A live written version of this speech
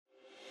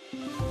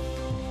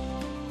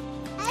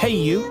Hey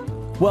you,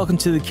 welcome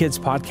to the Kids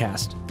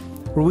Podcast,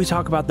 where we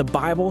talk about the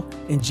Bible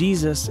and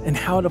Jesus and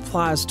how it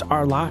applies to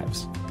our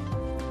lives.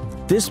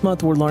 This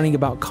month we're learning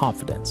about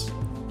confidence.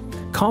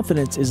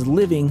 Confidence is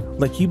living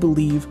like you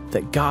believe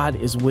that God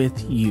is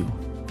with you.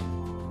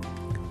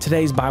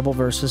 Today's Bible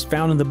verse is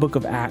found in the book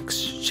of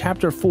Acts,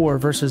 chapter 4,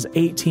 verses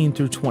 18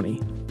 through 20,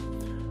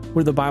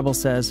 where the Bible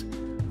says,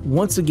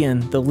 "Once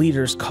again the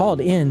leaders called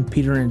in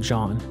Peter and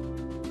John.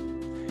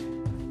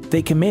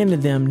 They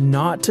commanded them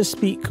not to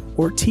speak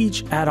or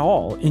teach at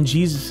all in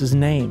Jesus'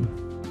 name.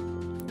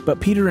 But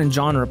Peter and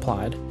John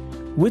replied,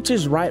 'Which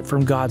is right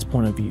from God's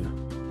point of view?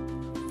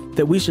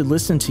 That we should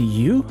listen to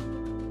you,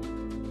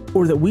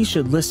 or that we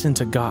should listen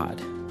to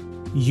God?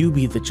 You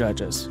be the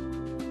judges.'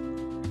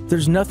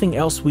 There's nothing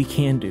else we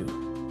can do.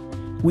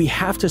 We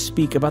have to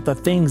speak about the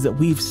things that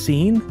we've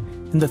seen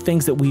and the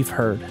things that we've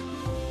heard."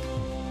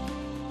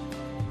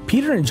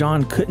 Peter and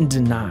John couldn't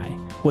deny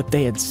what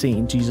they had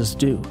seen Jesus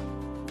do.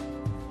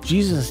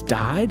 Jesus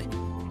died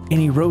and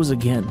he rose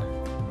again.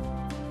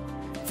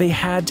 They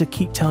had to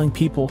keep telling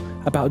people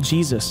about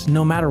Jesus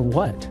no matter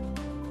what.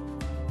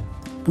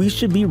 We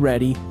should be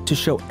ready to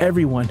show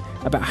everyone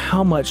about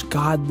how much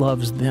God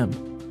loves them.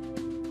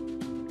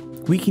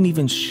 We can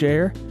even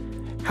share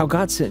how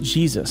God sent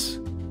Jesus.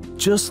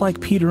 Just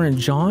like Peter and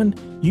John,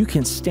 you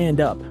can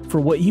stand up for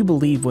what you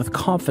believe with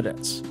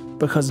confidence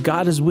because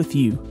God is with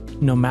you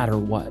no matter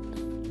what.